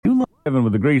1967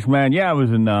 with the Greasman. Yeah, I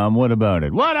was in Nam. What about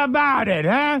it? What about it,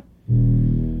 huh?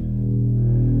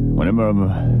 Whenever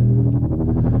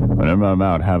I'm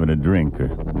out having a drink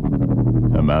or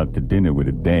I'm out to dinner with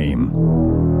a dame,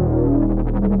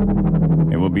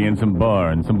 and we'll be in some bar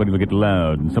and somebody will get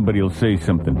loud and somebody will say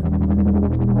something,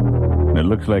 and it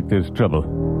looks like there's trouble.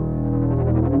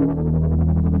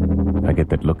 I get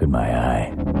that look in my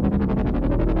eye.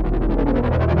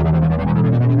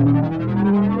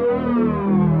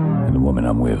 And the woman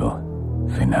I'm with will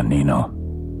say, "Now, Nino,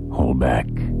 hold back.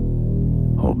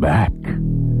 Hold back."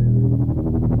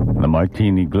 The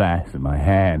martini glass in my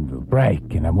hand will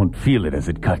break, and I won't feel it as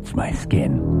it cuts my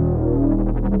skin.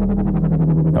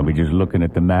 I'll be just looking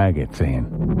at the maggot saying,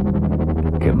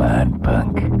 "Come on,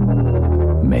 punk.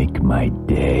 Make my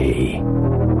day."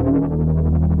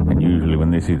 And usually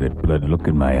when they see that blood look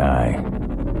in my eye,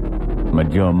 my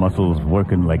jaw muscles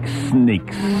working like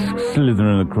snakes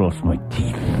slithering across my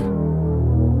teeth,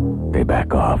 they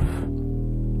back off.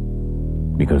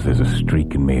 Because there's a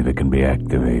streak in me that can be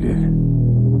activated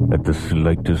at the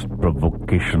slightest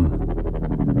provocation.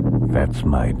 That's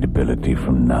my debility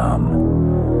from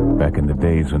Nam. Back in the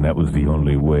days when that was the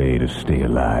only way to stay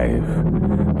alive.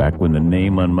 Back when the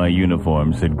name on my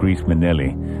uniform said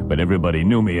Greasmanelli, but everybody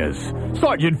knew me as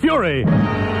Sergeant Fury.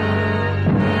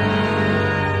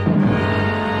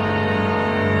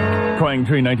 Crying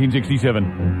Tree, 1967.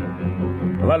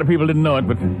 A lot of people didn't know it,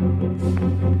 but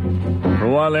for a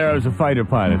while there I was a fighter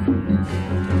pilot.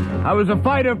 I was a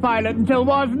fighter pilot until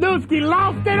Wozneiwski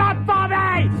lost it up for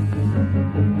me!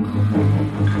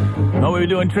 Oh, we were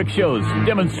doing trick shows,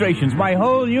 demonstrations. My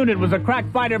whole unit was a crack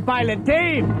fighter pilot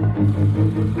team.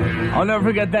 I'll never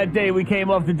forget that day we came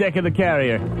off the deck of the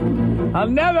carrier. I'll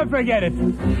never forget it.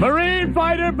 Marine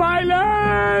fighter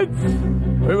pilots!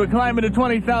 We were climbing to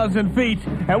 20,000 feet,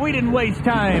 and we didn't waste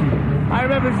time. I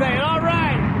remember saying, "All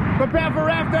right, prepare for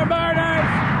afterburners.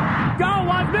 Go,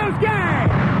 Wozneiwski!"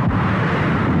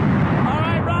 All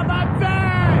right,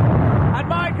 Robinson! At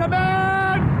my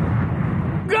command,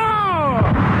 go!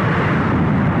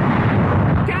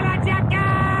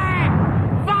 Kalachaki!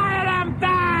 Fire them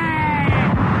thing!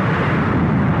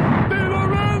 Di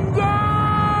Lorenzo!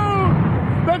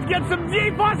 Let's get some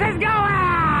G-forces going!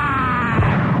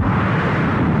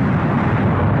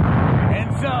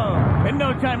 In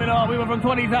no time at all, we were from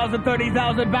 20,000,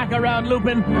 30,000, back around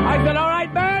looping. I said, "All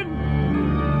right, men,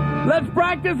 let's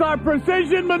practice our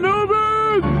precision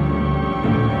maneuvers.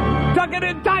 Tuck it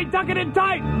in tight, tuck it in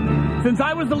tight." Since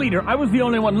I was the leader, I was the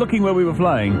only one looking where we were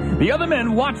flying. The other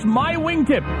men watched my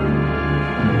wingtip.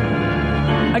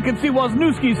 I could see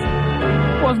Wozneiwski's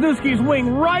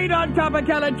wing right on top of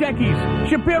Kalacheki's.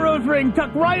 Shapiro's ring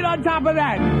tucked right on top of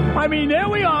that. I mean, there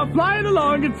we are, flying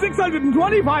along at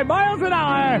 625 miles an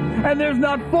hour, and there's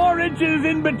not 4 inches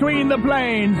in between the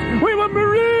planes. We were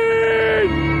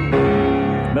Marines!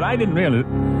 But I didn't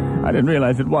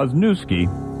realize that Wozneiwski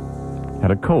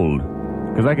had a cold,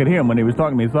 because I could hear him when he was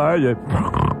talking to me. Sorry,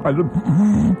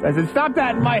 I said, "Stop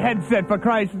that in my headset for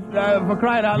crying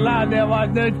out loud there,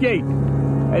 Wozneiwski."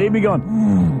 And he'd be going,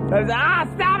 I said,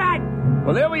 "Stop it!"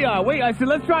 Well, there we are. I said,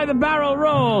 "Let's try the barrel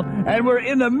roll." And we're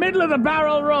in the middle of the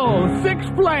barrel roll. 6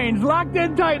 planes locked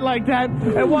in tight like that.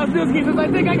 And Wozneiwski says, "I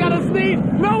think I gotta sneeze."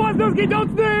 "No, Wozneiwski, don't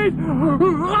sneeze!"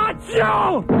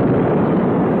 Achoo!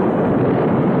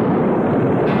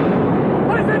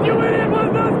 I said, "You idiot,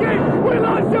 Wozneiwski! We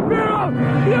lost Shapiro!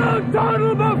 You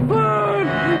total buffoon!"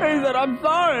 He said, "I'm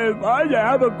sorry. I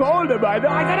have a cold in my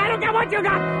nose." I said, "I don't care what you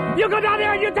got. You go down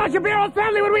there and you tell Shapiro's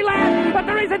family when we land that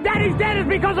the reason Daddy's dead is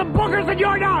because of boogers in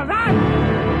your nose, huh?"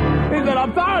 He said,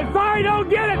 "I'm sorry. Sorry, don't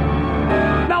get it.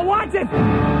 Now watch it."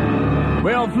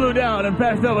 We all flew down and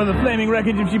passed over the flaming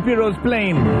wreckage of Shapiro's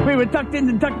plane. We were tucked in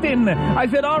and tucked in. I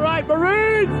said, "All right,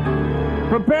 Marines,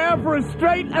 prepare for a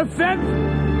straight ascent.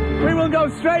 We will go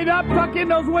straight up, tuck in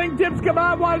those wingtips. Come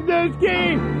on,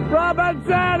 Wozneiwski.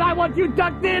 Robinson, I want you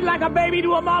tucked in like a baby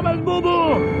to a mama's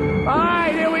boo-boo." All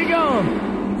right, here we go.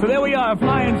 So there we are,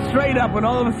 flying straight up, and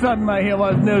all of a sudden I hear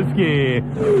Wozneiwski.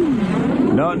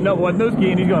 No,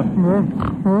 Wozneiwski, and he's going,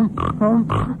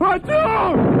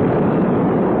 "Achoo!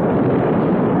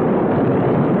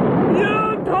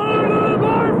 You total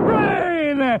barf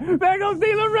brain! There goes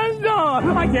Di Lorenzo!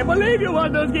 I can't believe you,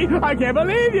 Wozneiwski! I can't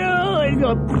believe you!" He's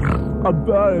going, "I'm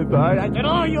sorry." I said,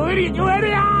 "Oh, you idiot, you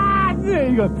idiot!"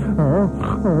 He goes,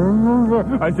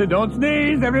 I said, "Don't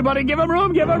sneeze. Everybody give him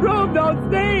room, don't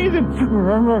sneeze."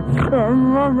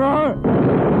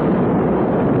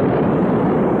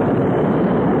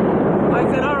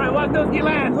 I said, all right, Wozneiwski,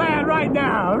 land right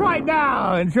now.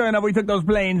 And sure enough, we took those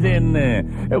planes in.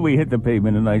 We hit the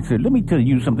pavement, and I said, let me tell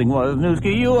you something,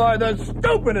 Wozneiwski. You are the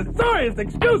stupidest, sorriest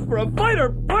excuse for a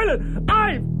fighter pilot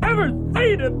I've ever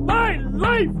seen in my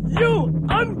life, you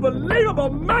unbelievable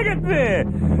maggot there.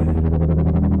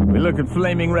 We looked at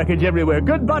flaming wreckage everywhere.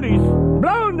 Good buddies,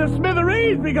 blown to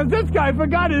smithereens because this guy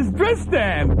forgot his drift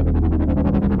stand.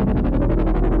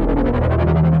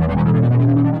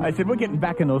 I said, we're getting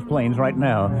back in those planes right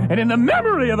now. And in the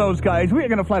memory of those guys, we are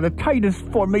going to fly the tightest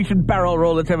formation barrel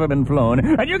roll that's ever been flown.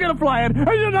 And you're going to fly it, and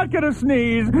you're not going to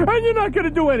sneeze, and you're not going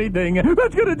to do anything.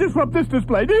 That's going to disrupt this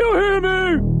display. Do you hear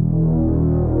me?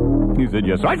 He said,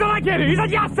 yes, sir. I said, I can't hear. He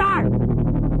said, yes, sir.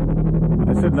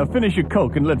 I said, now finish your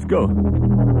Coke and let's go.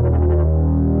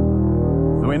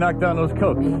 So we knocked down those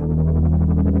Cokes. And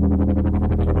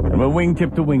we're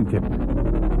wingtip to wingtip.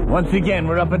 Once again,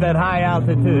 we're up at that high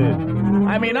altitude.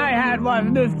 I mean, I had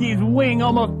Wozneiwski's wing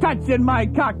almost touching my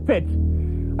cockpit.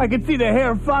 I could see the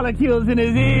hair follicles in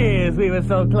his ears. We were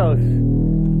so close.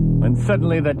 When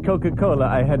suddenly that Coca-Cola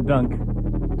I had drunk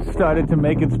started to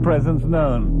make its presence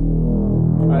known.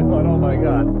 I thought, oh my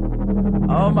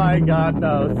God,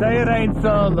 no. Say it ain't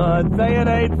so, Lord. Say it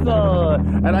ain't so.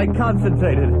 And I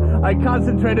concentrated. I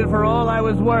concentrated for all I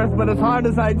was worth, but as hard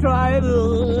as I tried...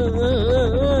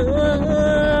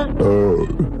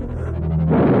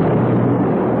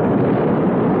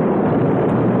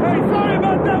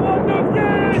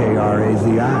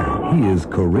 K-R-A-Z-I. He is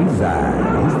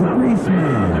Korizai. He's the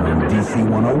Greasman on DC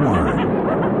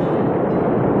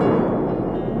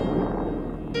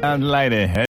 101. And lady.